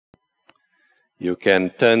You can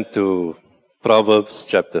turn to Proverbs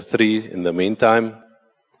chapter 3 in the meantime.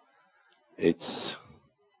 It's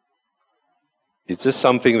just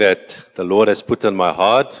something that the Lord has put on my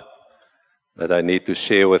heart that I need to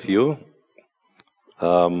share with you.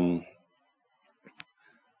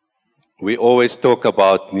 We always talk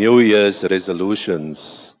about New Year's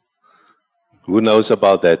resolutions. Who knows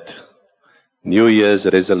about that? New Year's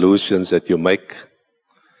resolutions that you make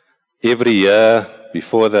every year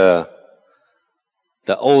before the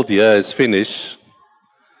old year is finished,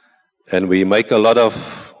 and we make a lot of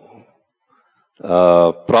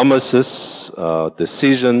promises,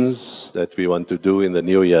 decisions that we want to do in the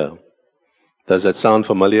new year. Does that sound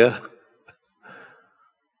familiar?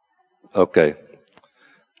 Okay.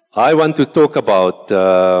 I want to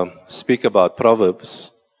speak about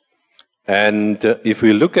Proverbs. And if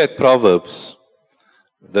we look at Proverbs,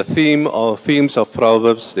 the themes of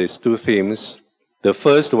Proverbs, there's two themes. The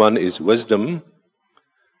first one is wisdom.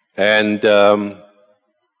 And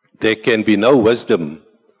there can be no wisdom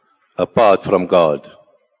apart from God.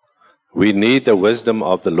 We need the wisdom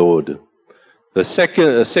of the Lord. The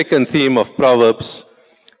second theme of Proverbs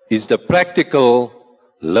is the practical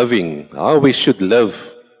living, how we should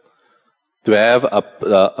live, to have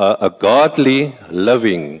a godly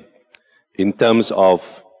living in terms of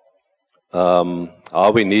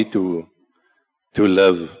how we need to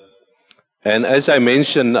live. And as I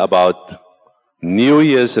mentioned about New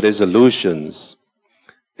Year's resolutions,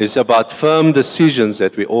 is about firm decisions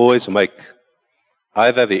that we always make,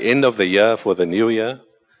 either the end of the year for the new year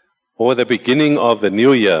or the beginning of the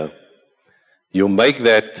new year. You make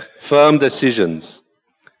that firm decisions,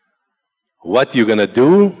 what you're going to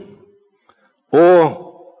do,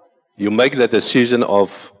 or you make the decision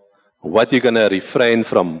of what you're going to refrain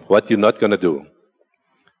from, what you're not going to do.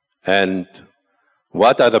 And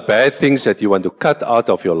what are the bad things that you want to cut out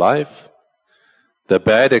of your life, the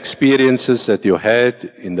bad experiences that you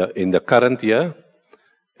had in the current year,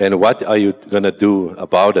 and what are you going to do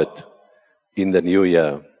about it in the new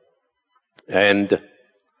year. And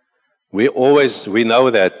we know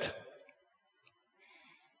that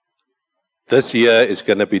this year is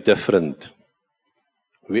going to be different.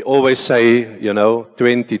 We always say,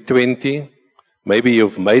 2020, maybe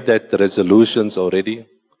you've made that resolutions already,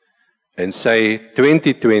 and say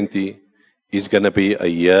 2020 is going to be a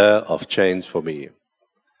year of change for me.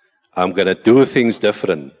 I'm going to do things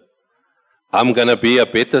different. I'm going to be a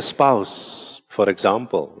better spouse, for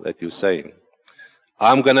example, that you say.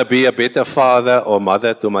 I'm going to be a better father or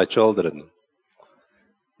mother to my children.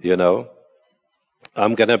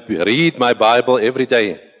 I'm going to read my Bible every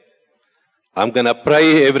day. I'm going to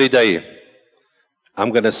pray every day. I'm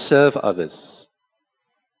going to serve others.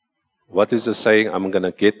 What is the saying? I'm going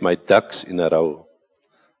to get my ducks in a row.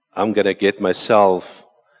 I'm going to get myself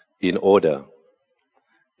in order.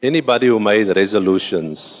 Anybody who made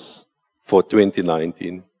resolutions for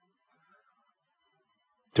 2019?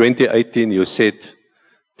 2018, you said,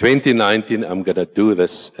 2019, I'm going to do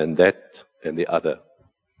this and that and the other.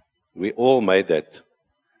 We all made that.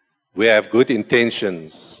 We have good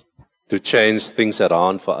intentions to change things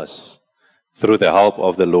around for us through the help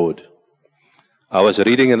of the Lord. I was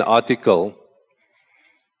reading an article,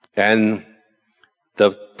 and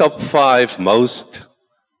the top 5 most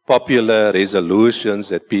popular resolutions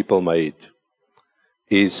that people made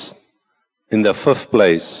is, in the 5th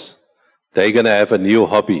place, they're going to have a new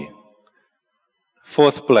hobby.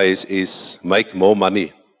 4th place is make more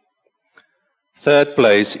money. 3rd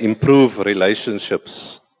place, improve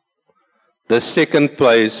relationships. The 2nd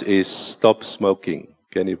place is stop smoking.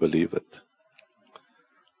 Can you believe it?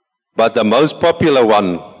 But the most popular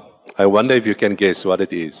one, I wonder if you can guess what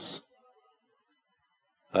it is.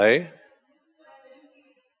 Hey?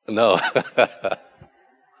 No.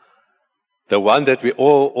 The one that we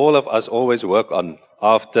all of us always work on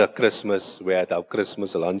after Christmas, we had our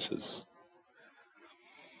Christmas lunches,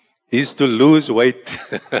 is to lose weight.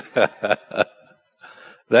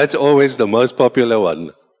 That's always the most popular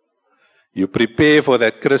one. You prepare for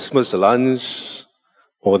that Christmas lunch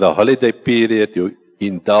or the holiday period, you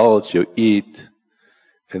indulge, you eat,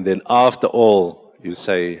 and then after all, you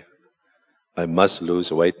say, I must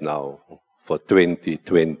lose weight now for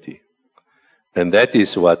 2020. And that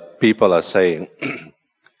is what people are saying.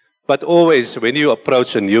 But always, when you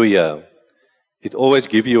approach a new year, it always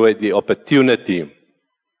gives you the opportunity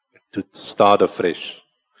to start afresh,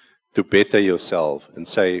 to better yourself and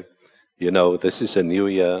say, this is a new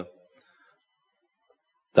year.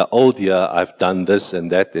 The old year, I've done this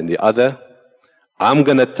and that and the other. I'm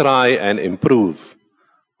going to try and improve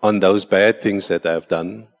on those bad things that I've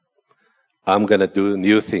done. I'm going to do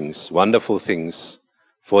new things, wonderful things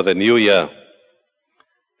for the new year.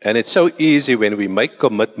 And it's so easy when we make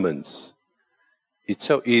commitments, it's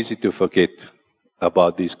so easy to forget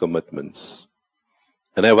about these commitments.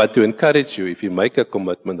 And I want to encourage you, if you make a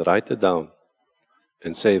commitment, write it down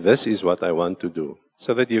and say, this is what I want to do.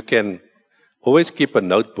 So that you can always keep a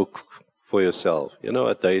notebook for yourself,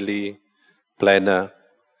 a daily planner.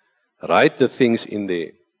 Write the things in there.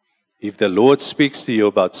 If the Lord speaks to you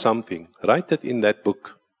about something, write it in that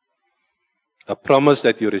book. A promise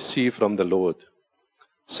that you receive from the Lord.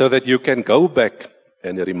 So that you can go back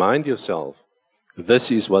and remind yourself, this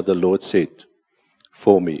is what the Lord said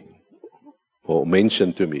for me, or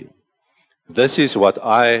mentioned to me. This is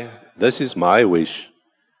my wish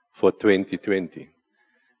for 2020.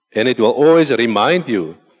 And it will always remind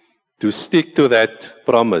you to stick to that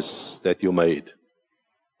promise that you made.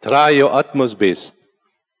 Try your utmost best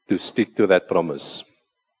to stick to that promise.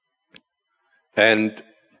 And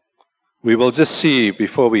we will just see,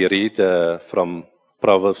 before we read from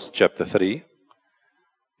Proverbs chapter 3,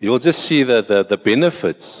 you'll just see the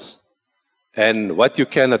benefits and what you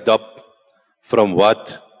can adopt from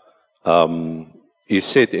what is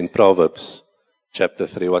said in Proverbs chapter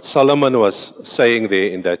 3. What Solomon was saying there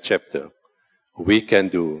in that chapter, we can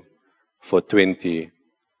do for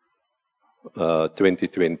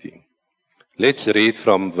 2020. Let's read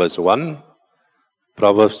from verse 1,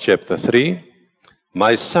 Proverbs chapter 3.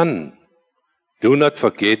 My son, do not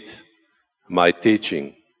forget my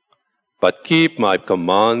teaching, but keep my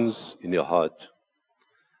commands in your heart,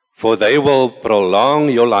 for they will prolong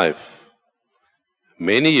your life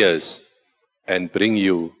many years and bring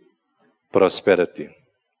you prosperity.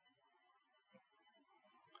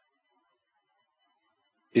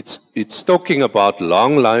 It's talking about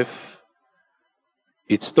long life.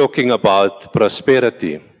 It's talking about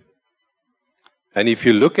prosperity. And if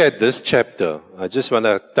you look at this chapter, I just want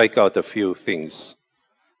to take out a few things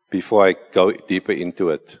before I go deeper into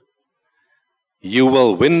it. You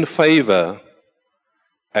will win favor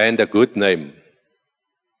and a good name.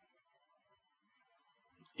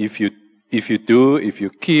 If you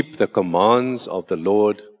keep the commands of the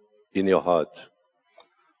Lord in your heart,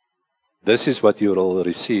 this is what you will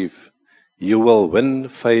receive. You will win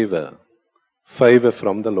favor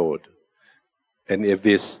from the Lord. And if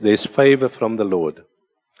there's favor from the Lord,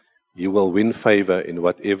 you will win favor in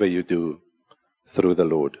whatever you do through the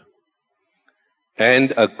Lord.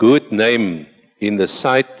 And a good name in the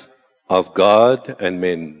sight of God and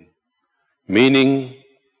men, meaning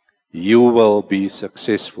you will be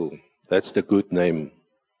successful. That's the good name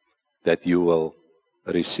that you will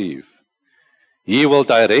receive. He will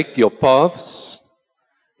direct your paths.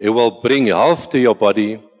 It will bring health to your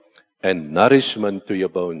body and nourishment to your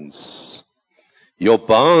bones. Your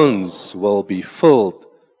barns will be filled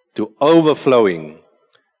to overflowing,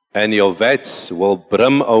 and your vats will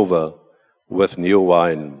brim over with new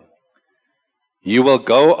wine. You will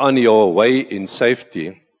go on your way in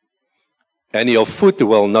safety, and your foot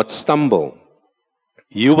will not stumble.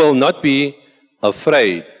 You will not be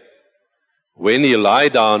afraid. When you lie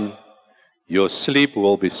down, your sleep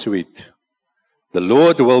will be sweet. The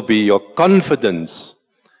Lord will be your confidence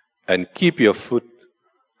and keep your foot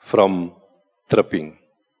from tripping.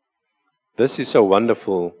 This is so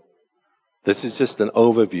wonderful. This is just an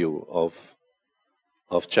overview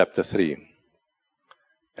of chapter 3.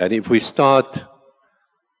 And if we start,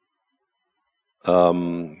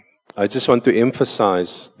 I just want to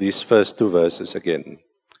emphasize these first two verses again.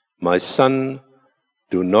 My son,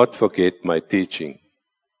 do not forget my teaching.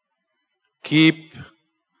 Keep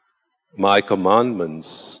my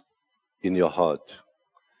commandments in your heart.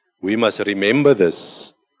 We must remember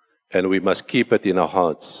this, and we must keep it in our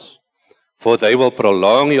hearts, for they will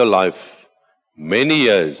prolong your life many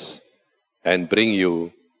years and bring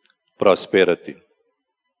you prosperity.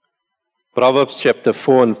 Proverbs chapter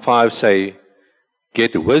 4 and 5 say,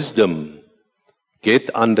 get wisdom, get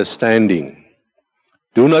understanding.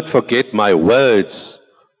 Do not forget my words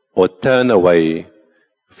or turn away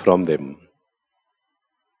from them.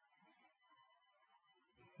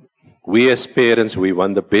 We as parents, we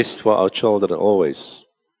want the best for our children always.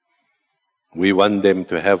 We want them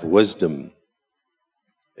to have wisdom.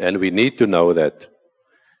 And we need to know that,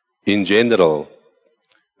 in general,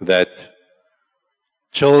 that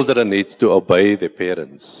children need to obey their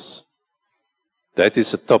parents. That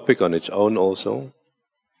is a topic on its own also.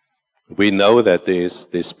 We know that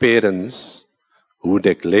there's parents who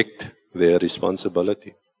neglect their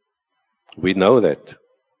responsibility. We know that.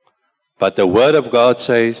 But the Word of God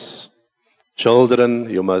says, children,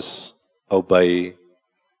 you must obey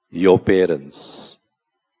your parents.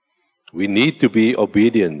 We need to be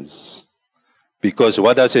obedient, because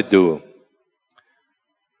what does it do?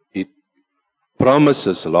 It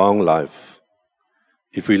promises long life.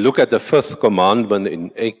 If we look at the 5th commandment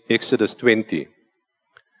in Exodus 20,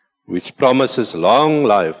 which promises long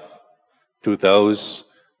life to those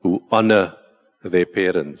who honor their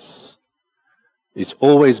parents. It's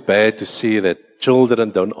always bad to see that children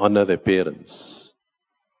don't honor their parents.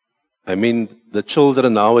 I mean, the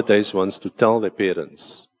children nowadays wants to tell their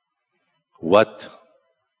parents what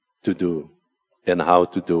to do and how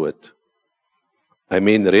to do it. I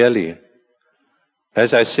mean, really,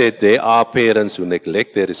 as I said, there are parents who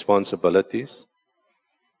neglect their responsibilities.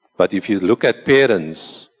 But if you look at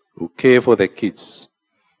parents who care for their kids,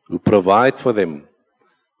 who provide for them,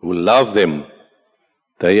 who love them,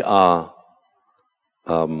 they are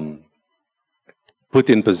put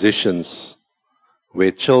in positions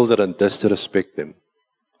where children disrespect them.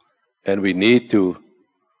 And we need to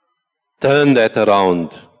turn that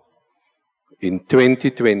around in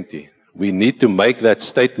 2020. We need to make that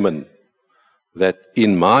statement that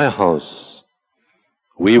in my house,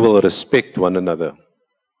 we will respect one another.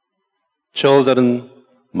 Children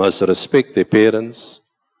must respect their parents.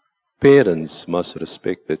 Parents must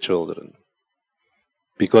respect their children.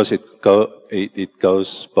 Because it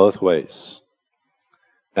goes both ways.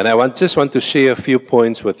 And I just want to share a few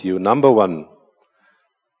points with you. Number one,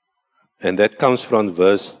 and that comes from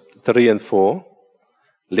verse 3 and 4.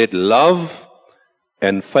 Let love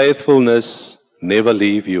and faithfulness never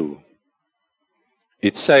leave you.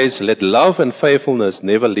 It says, let love and faithfulness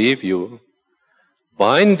never leave you.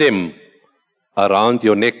 Bind them around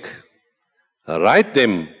your neck. Write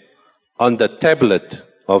them on the tablet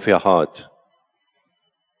of your heart.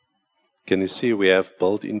 Can you see we have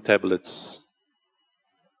built-in tablets?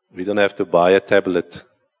 We don't have to buy a tablet.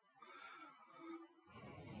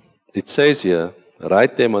 It says here,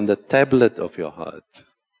 write them on the tablet of your heart.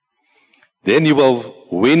 Then you will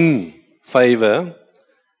win favor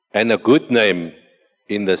and a good name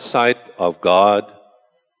in the sight of God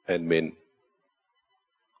and men.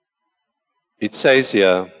 It says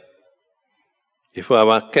here, if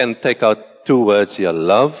I can take out two words here,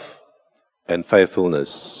 love and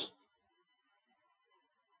faithfulness.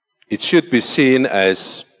 It should be seen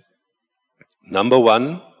as, number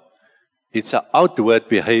one, it's an outward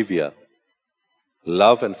behavior,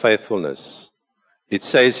 love and faithfulness. It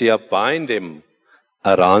says here, bind them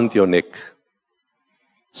around your neck.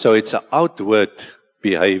 So it's an outward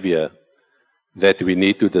behavior that we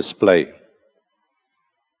need to display.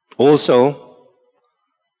 Also,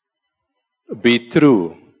 be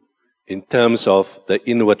true in terms of the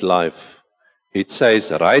inward life. It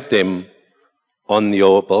says, write them on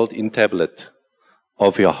your built-in tablet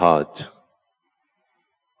of your heart.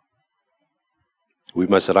 We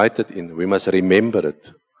must write it in. We must remember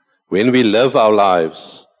it. When we live our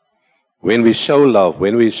lives, when we show love,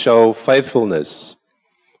 when we show faithfulness,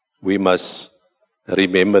 we must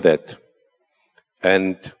remember that.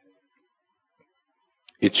 And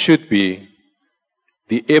it should be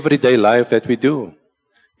the everyday life that we do.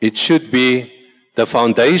 It should be the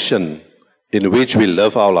foundation in which we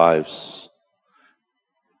live our lives.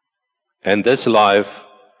 And this life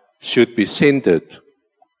should be centered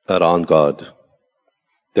around God.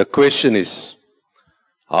 The question is,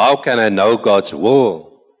 how can I know God's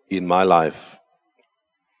will in my life?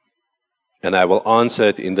 And I will answer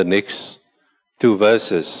it in the next two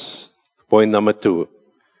verses. Point number 2,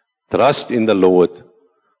 trust in the Lord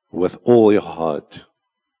with all your heart.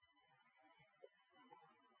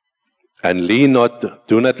 And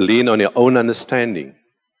do not lean on your own understanding.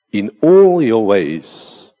 In all your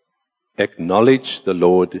ways, acknowledge the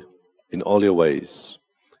Lord in all your ways,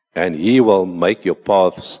 and He will make your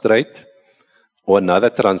path straight. Or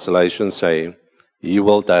another translation say, He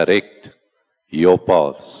will direct your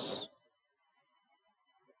paths.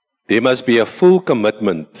 There must be a full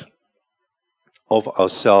commitment of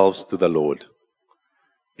ourselves to the Lord,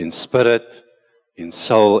 in spirit, in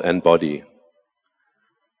soul, and body.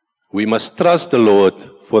 We must trust the Lord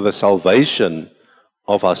for the salvation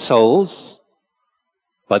of our souls,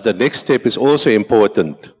 but the next step is also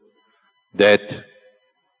important, that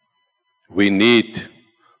we need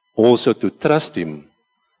also to trust Him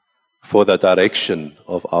for the direction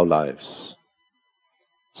of our lives.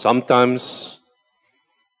 Sometimes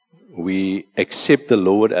we accept the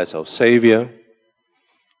Lord as our Savior,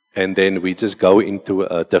 and then we just go into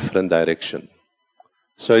a different direction.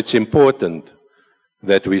 So it's important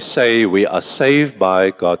that we say we are saved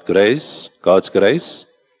by God's grace,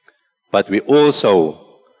 but we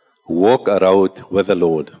also walk a road with the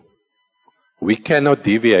Lord. We cannot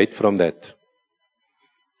deviate from that.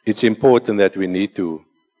 It's important that we need to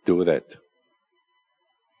do that.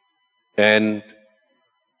 And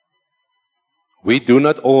We do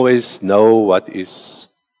not always know what is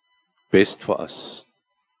best for us.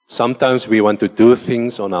 Sometimes we want to do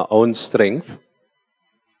things on our own strength,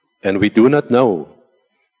 and we do not know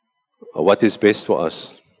what is best for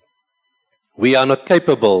us. We are not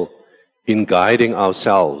capable in guiding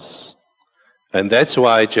ourselves. And that's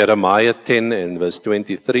why Jeremiah 10 and verse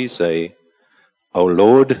 23 say, O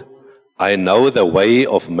Lord, I know the way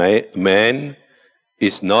of man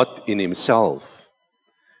is not in himself.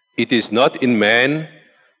 It is not in man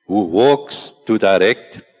who walks to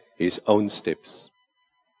direct his own steps.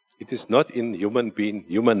 It is not in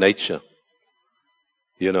human nature,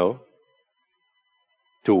 to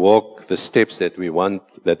walk the steps that we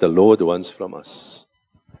want, that the Lord wants from us.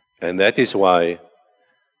 And that is why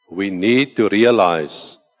we need to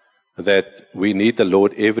realize that we need the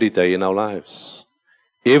Lord every day in our lives.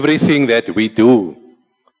 Everything that we do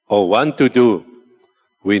or want to do,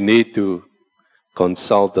 we need to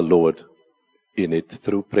consult the Lord in it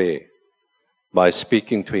through prayer, by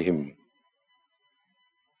speaking to Him.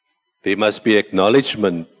 There must be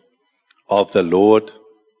acknowledgement of the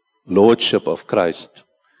Lordship of Christ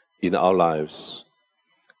in our lives.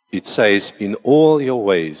 It says, in all your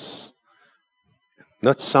ways,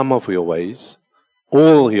 not some of your ways,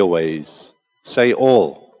 all your ways. Say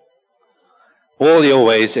all. All your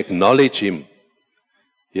ways, acknowledge Him.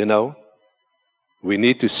 We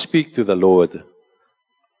need to speak to the Lord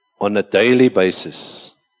on a daily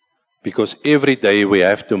basis, because every day we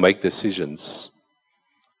have to make decisions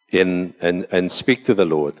and speak to the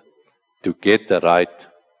Lord to get the right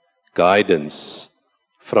guidance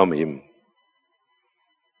from Him.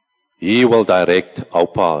 He will direct our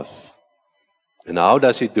path. And how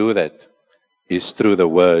does He do that? Is through the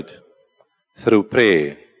Word, through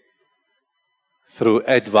prayer, through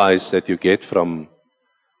advice that you get from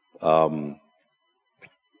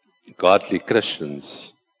godly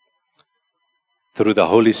Christians, through the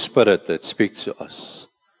Holy Spirit that speaks to us.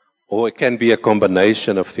 Or it can be a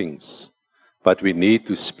combination of things. But we need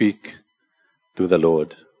to speak to the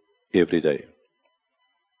Lord every day.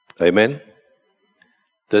 Amen?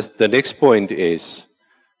 The next point is,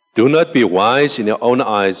 do not be wise in your own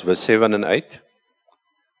eyes, verse 7 and 8.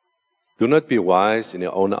 Do not be wise in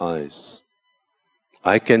your own eyes.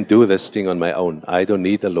 I can do this thing on my own. I don't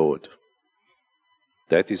need the Lord.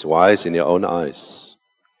 That is wise in your own eyes.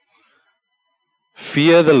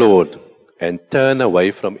 Fear the Lord and turn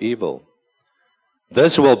away from evil.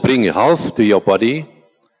 This will bring health to your body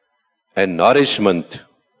and nourishment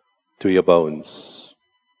to your bones.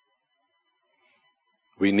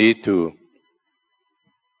 We need to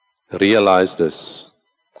realize this,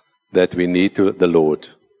 that we need the Lord.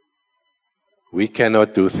 We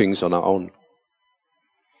cannot do things on our own.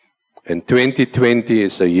 And 2020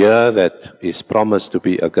 is a year that is promised to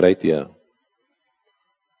be a great year.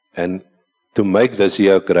 And to make this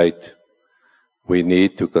year great, we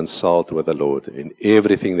need to consult with the Lord in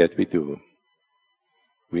everything that we do.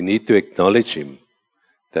 We need to acknowledge Him,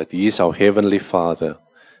 that He is our Heavenly Father,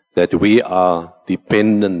 that we are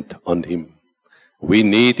dependent on Him. We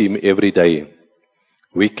need Him every day.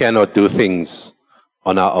 We cannot do things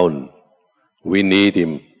on our own. We need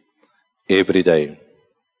Him every day.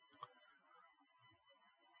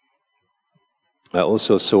 I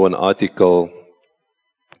also saw an article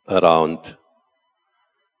around,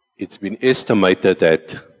 it's been estimated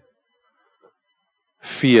that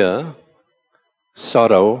fear,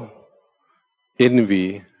 sorrow,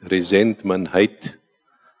 envy, resentment, hate,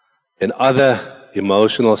 and other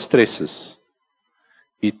emotional stresses,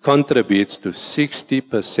 it contributes to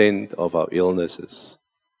 60% of our illnesses.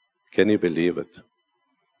 Can you believe it?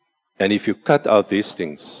 And if you cut out these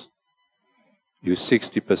things, you're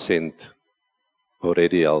 60%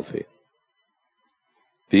 already healthy.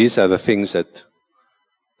 These are the things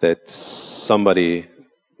that somebody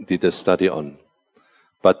did a study on.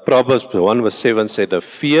 But Proverbs 1 verse 7 said, the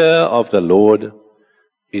fear of the Lord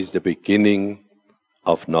is the beginning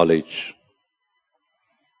of knowledge.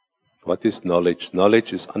 What is knowledge?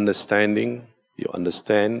 Knowledge is understanding. You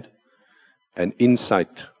understand an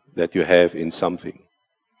insight that you have in something.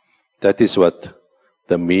 That is what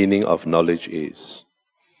the meaning of knowledge is.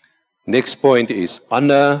 Next point is,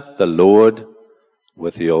 honor the Lord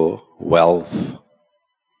with your wealth.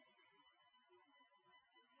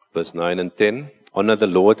 Verse 9 and 10, honor the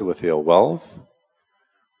Lord with your wealth,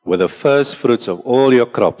 with the first fruits of all your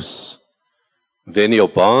crops. Then your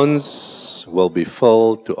barns will be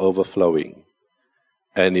filled to overflowing,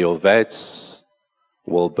 and your vats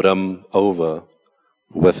will brim over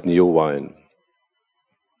with new wine.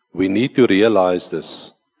 We need to realize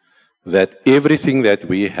this, that everything that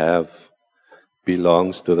we have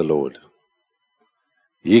belongs to the Lord.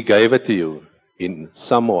 He gave it to you. in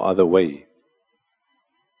some or other way.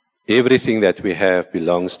 Everything that we have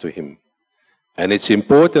belongs to Him. And it's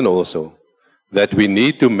important also that we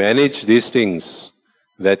need to manage these things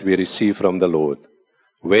that we receive from the Lord.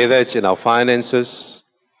 Whether it's in our finances,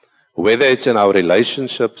 whether it's in our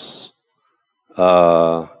relationships,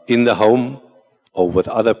 in the home, or with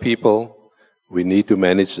other people, we need to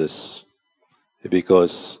manage this.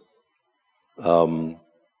 Because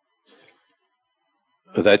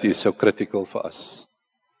that is so critical for us,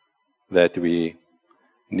 that we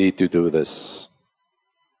need to do this.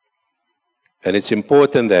 And it's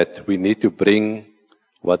important that we need to bring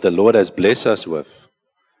what the Lord has blessed us with.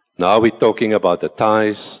 Now we're talking about the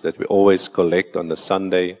tithes that we always collect on the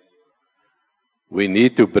Sunday. We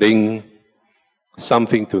need to bring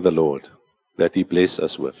something to the Lord that He blessed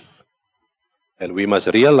us with. And we must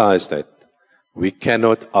realize that we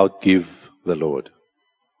cannot outgive the Lord.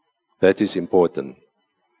 That is important.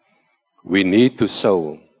 We need to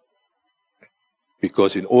sow,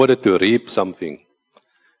 because in order to reap something,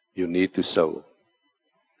 you need to sow.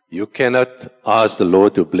 You cannot ask the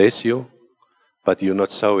Lord to bless you, but you're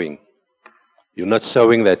not sowing. You're not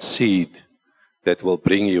sowing that seed that will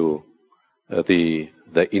bring you the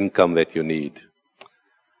income that you need.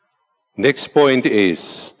 Next point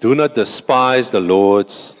is, do not despise the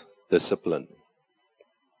Lord's discipline.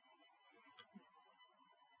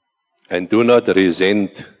 And do not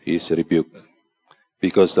resent His rebuke,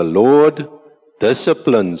 because the Lord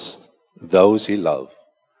disciplines those He loves.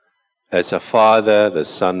 As a father, the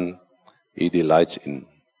son He delights in.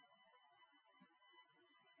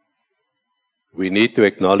 We need to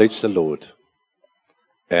acknowledge the Lord,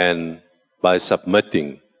 and by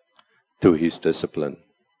submitting to His discipline.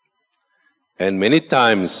 And many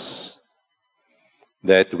times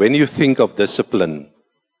that when you think of discipline,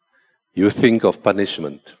 you think of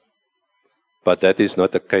punishment. But that is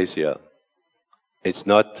not the case here. It's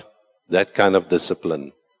not that kind of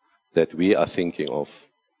discipline that we are thinking of.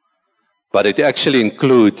 But it actually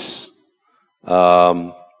includes,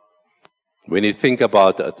 when you think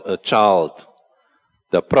about a child,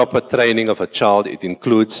 the proper training of a child, it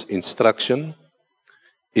includes instruction,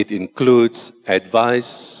 it includes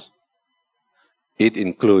advice, it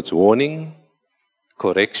includes warning,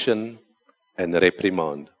 correction, and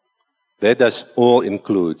reprimand. That does all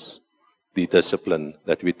includes the discipline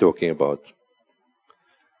that we're talking about.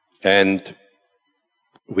 And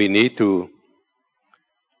we need to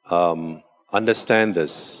understand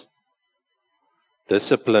this.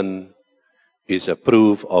 Discipline is a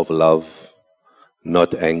proof of love,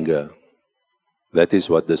 not anger. That is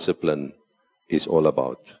what discipline is all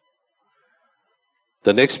about.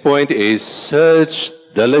 The next point is, search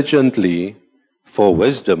diligently for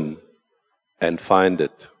wisdom and find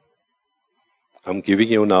it. I'm giving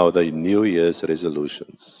you now the New Year's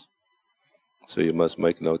resolutions. So you must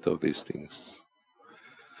make note of these things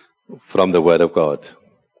from the Word of God.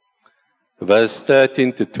 Verse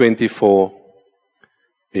 13 to 24,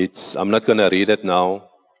 I'm not going to read it now,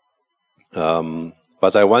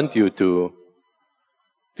 but I want you to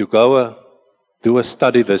go do a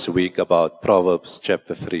study this week about Proverbs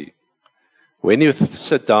chapter 3. When you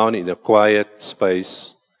sit down in a quiet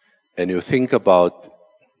space and you think about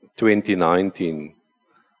 2019,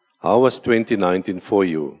 how was 2019 for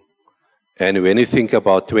you? And when you think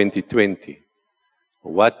about 2020,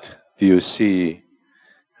 what do you see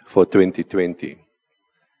for 2020?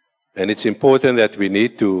 And it's important that we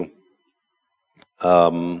need to,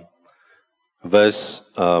 verse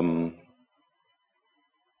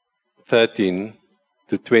 13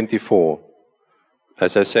 to 24,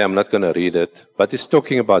 as I say, I'm not going to read it, but it's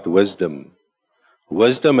talking about wisdom.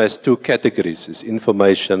 Wisdom has two categories, is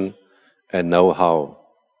information and know-how.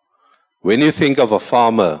 When you think of a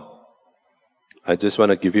farmer, I just want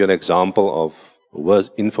to give you an example of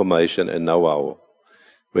information and know-how.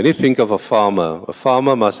 When you think of a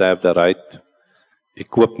farmer must have the right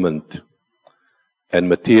equipment and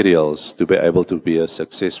materials to be able to be a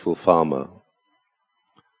successful farmer.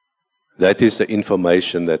 That is the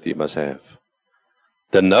information that he must have.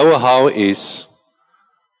 The know-how is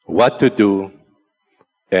what to do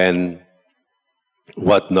and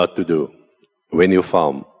what not to do when you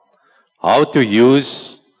farm. How to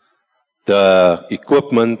use the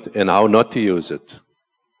equipment and how not to use it.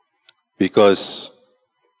 Because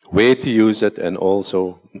where to use it and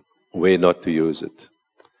also where not to use it.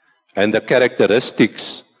 And the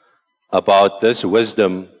characteristics about this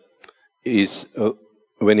wisdom is,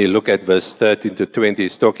 when you look at verse 13 to 20,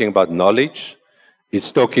 it's talking about knowledge.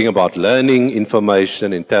 It's talking about learning,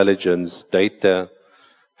 information, intelligence, data,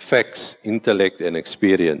 facts, intellect, and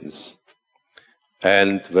experience.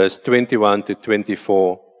 And verse 21 to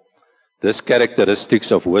 24, This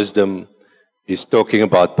characteristics of wisdom is talking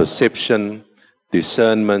about perception,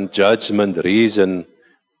 discernment, judgment, reason,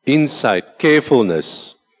 insight,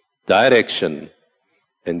 carefulness, direction,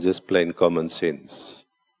 and just plain common sense.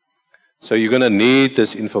 So you're going to need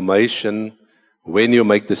this information when you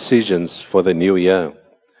make decisions for the new year,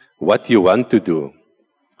 what you want to do.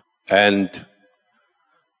 And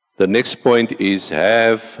the next point is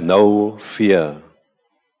have no fear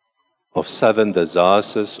of sudden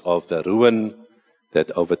disasters, of the ruin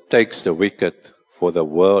that overtakes the wicked, for the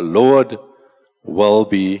Lord will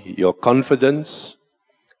be your confidence,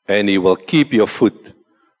 and He will keep your foot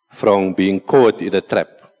from being caught in a trap.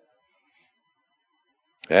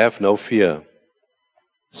 Have no fear.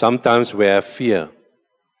 Sometimes we have fear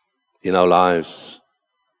in our lives,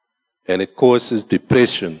 and it causes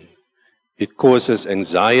depression. It causes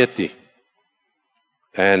anxiety.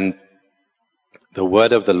 And the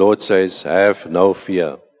word of the Lord says, have no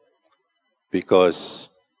fear, because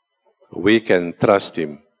we can trust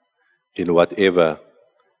Him in whatever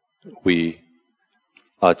we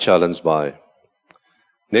are challenged by.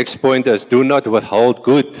 Next point is, do not withhold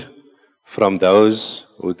good from those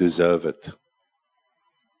who deserve it.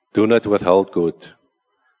 Do not withhold good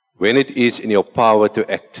when it is in your power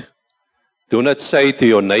to act. Do not say to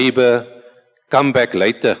your neighbor, come back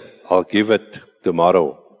later, I'll give it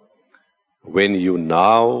tomorrow, when you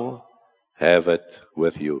now have it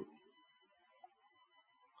with you.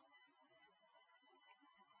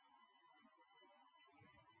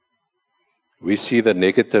 We see the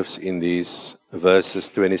negatives in these verses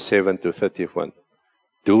 27 to 31.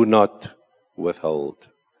 Do not withhold.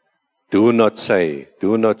 Do not say.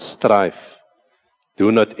 Do not strive.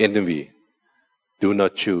 Do not envy. Do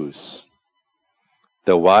not choose.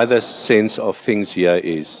 The widest sense of things here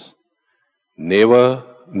is never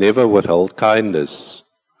withhold kindness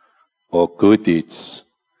or good deeds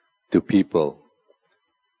to people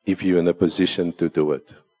if you're in a position to do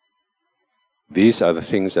it. These are the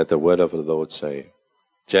things that the word of the Lord say.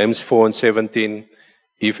 James 4:17,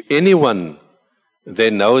 if anyone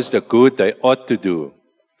then knows the good they ought to do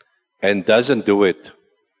and doesn't do it,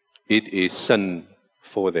 it is sin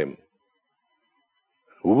for them.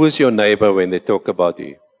 Who is your neighbor when they talk about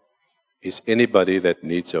you? Is anybody that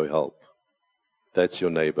needs your help. That's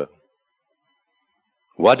your neighbor.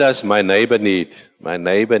 What does my neighbor need? My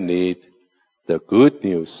neighbor needs the good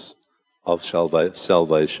news of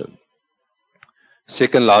salvation.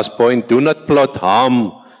 Second last point, do not plot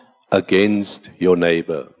harm against your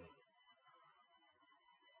neighbor.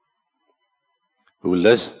 Who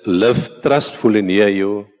live trustfully near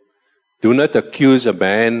you. Do not accuse a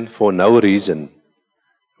man for no reason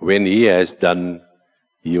when he has done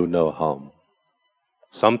you no harm.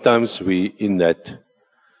 Sometimes we in that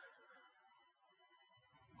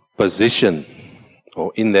position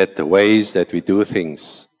or in that ways that we do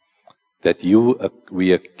things, that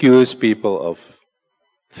we accuse people of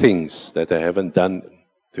things that they haven't done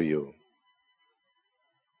to you.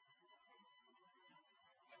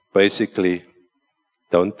 Basically,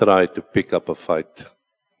 don't try to pick up a fight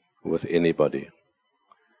with anybody.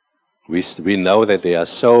 We know that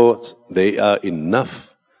there are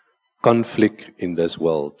enough conflict in this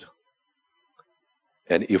world.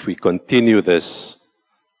 And if we continue this,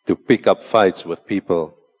 to pick up fights with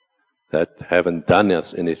people that haven't done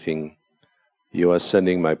us anything, you are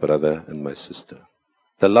sinning, my brother and my sister.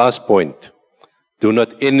 The last point, do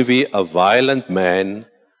not envy a violent man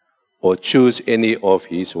or choose any of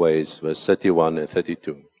his ways, verse 31 and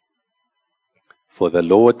 32. For the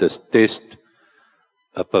Lord detests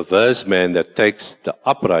a perverse man that takes the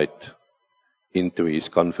upright into his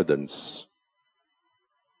confidence.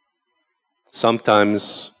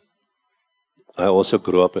 Sometimes, I also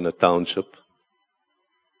grew up in a township.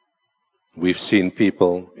 We've seen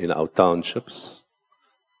people in our townships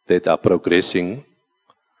that are progressing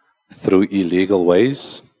through illegal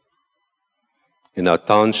ways in our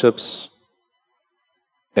townships.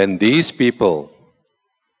 And these people,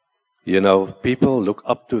 people look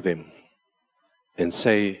up to them and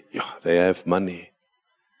say, yeah, they have money.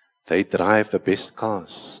 They drive the best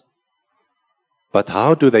cars. But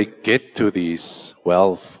how do they get to this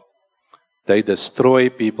wealth? They destroy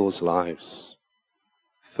people's lives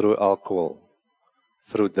through alcohol,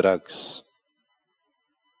 through drugs.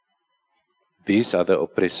 These are the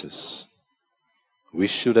oppressors. We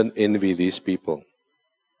shouldn't envy these people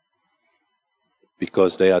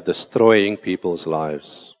because they are destroying people's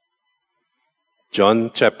lives.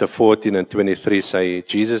 John chapter 14 and 23 say,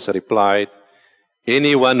 Jesus replied,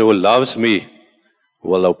 anyone who loves me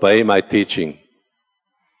will obey my teaching.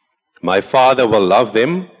 My Father will love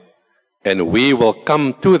them, and we will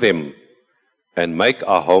come to them and make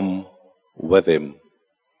our home with Him.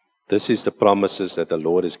 This is the promises that the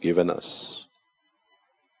Lord has given us.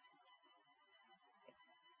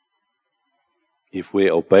 If we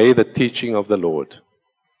obey the teaching of the Lord,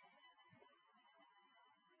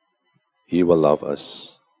 He will love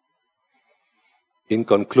us. In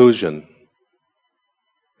conclusion,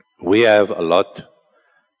 we have a lot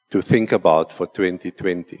to think about for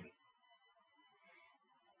 2020.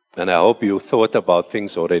 And I hope you thought about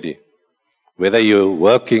things already. Whether you're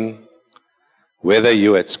working, whether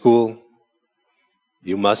you're at school,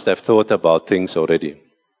 you must have thought about things already.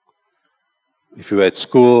 If you're at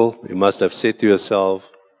school, you must have said to yourself,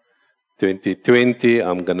 2020,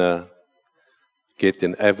 I'm going to get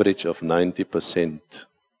an average of 90%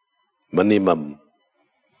 minimum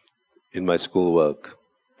in my schoolwork.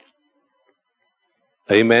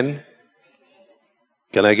 Amen?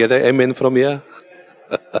 Can I get an amen from here?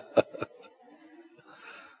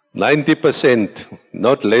 90%,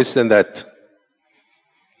 not less than that.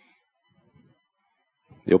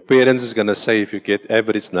 Your parents is going to say, if you get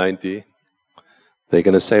average 90, they're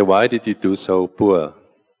going to say, why did you do so poor?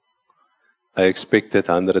 I expected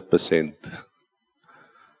 100%.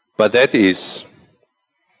 But that is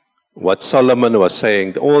what Solomon was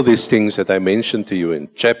saying. All these things that I mentioned to you in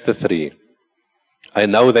chapter 3, I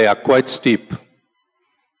know they are quite steep,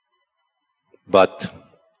 but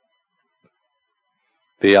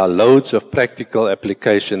there are loads of practical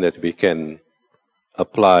application that we can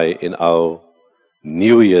apply in our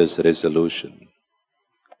New Year's resolution.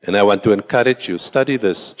 And I want to encourage you, study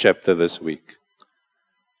this chapter this week.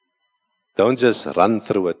 Don't just run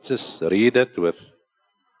through it, just read it with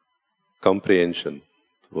comprehension,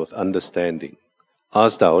 with understanding.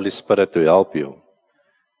 Ask the Holy Spirit to help you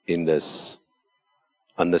in this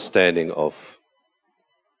understanding of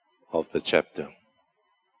the chapter.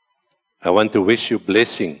 I want to wish you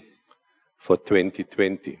blessing for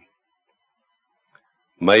 2020.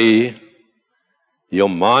 May your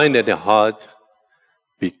mind and your heart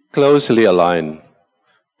be closely aligned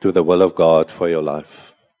to the will of God for your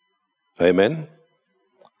life. Amen.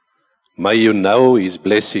 May you know His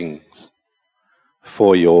blessings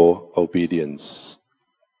for your obedience.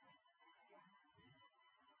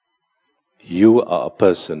 You are a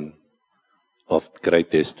person of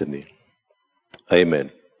great destiny.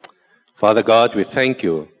 Amen. Father God, we thank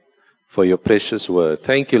you for your precious word.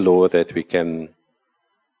 Thank you, Lord, that we can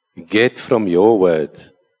get from your word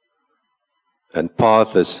and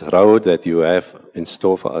path this road that you have in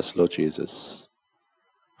store for us, Lord Jesus.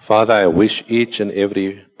 Father, I wish each and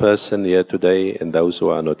every person here today and those who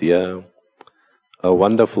are not here a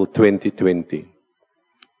wonderful 2020.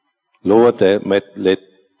 Lord, let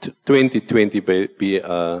 2020 be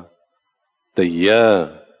the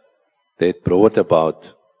year that brought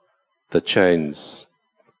about the change,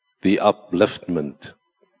 the upliftment,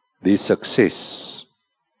 the success.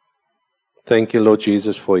 Thank you, Lord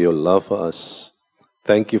Jesus, for your love for us.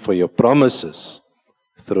 Thank you for your promises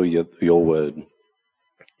through your word.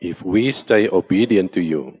 If we stay obedient to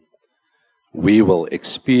you, we will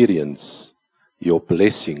experience your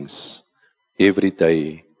blessings every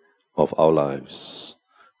day of our lives.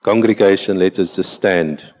 Congregation, let us just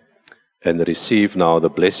stand and receive now the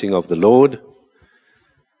blessing of the Lord.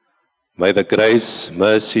 May the grace,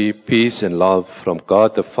 mercy, peace, and love from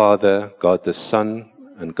God the Father, God the Son,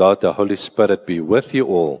 and God the Holy Spirit be with you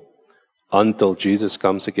all until Jesus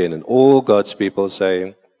comes again. And all God's people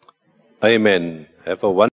say, Amen. Have a wonderful